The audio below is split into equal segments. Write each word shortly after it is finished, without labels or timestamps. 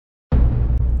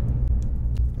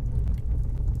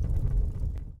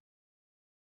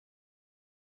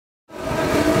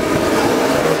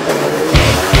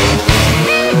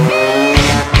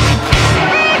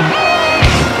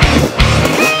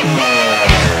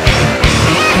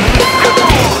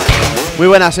Muy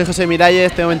buenas, soy José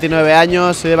Miralles, tengo 29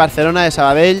 años, soy de Barcelona, de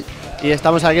Sabadell, y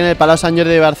estamos aquí en el Palau Jordi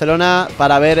de Barcelona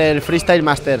para ver el Freestyle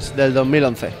Masters del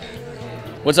 2011.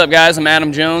 What's up, guys? I'm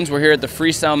Adam Jones. We're here at the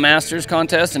Freestyle Masters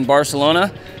contest in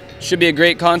Barcelona. Should be a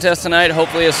great contest tonight.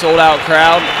 Hopefully a sold-out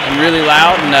crowd and really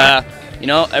loud. And you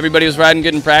know, everybody was riding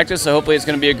good in practice, so hopefully it's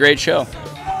going to be a great show.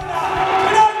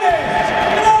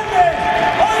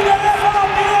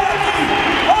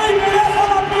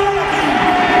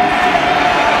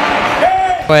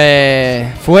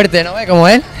 Pues fuerte, ¿no? Como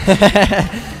él.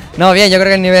 No, bien, yo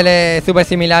creo que el nivel es súper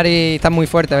similar y está muy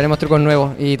fuerte, veremos trucos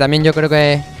nuevos. Y también yo creo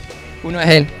que uno es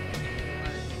él.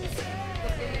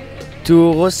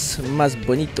 Tu voz más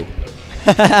bonito.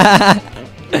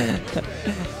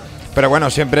 Pero bueno,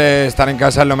 siempre estar en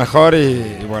casa es lo mejor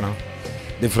y bueno,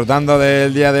 disfrutando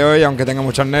del día de hoy, aunque tenga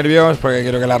muchos nervios, porque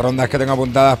quiero que las rondas que tengo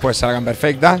apuntadas pues salgan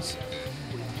perfectas.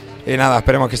 Y nada,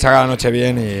 esperemos que se haga la noche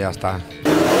bien y ya está.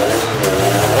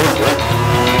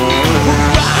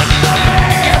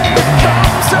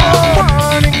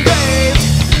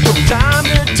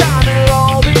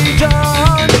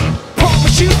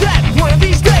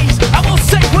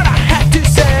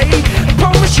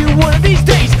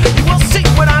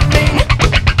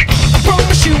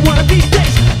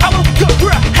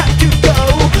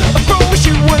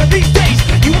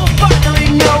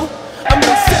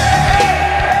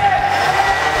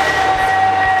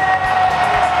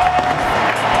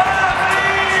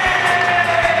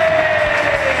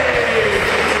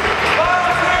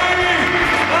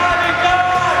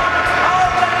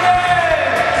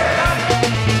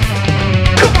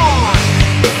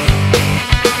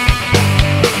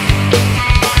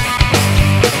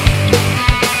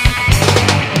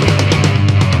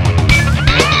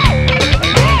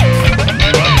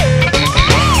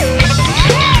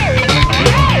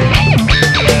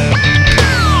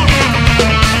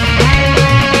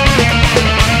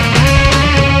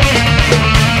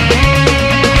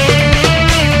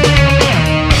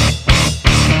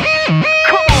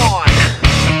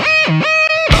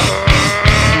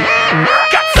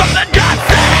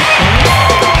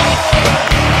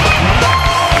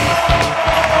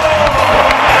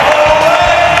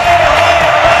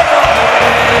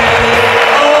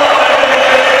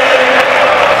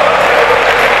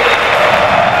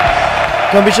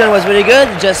 Competition was really good,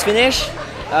 just finished.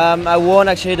 I won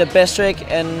actually the best trick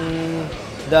and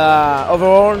the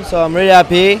overall, so I'm really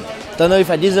happy. Don't know if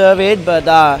I deserve it, but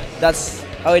that's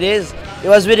how it is. It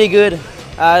was really good.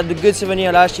 I had a good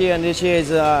souvenir last year, and this year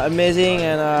is amazing,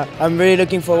 and I'm really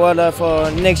looking forward for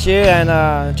next year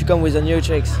and to come with the new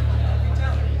tricks.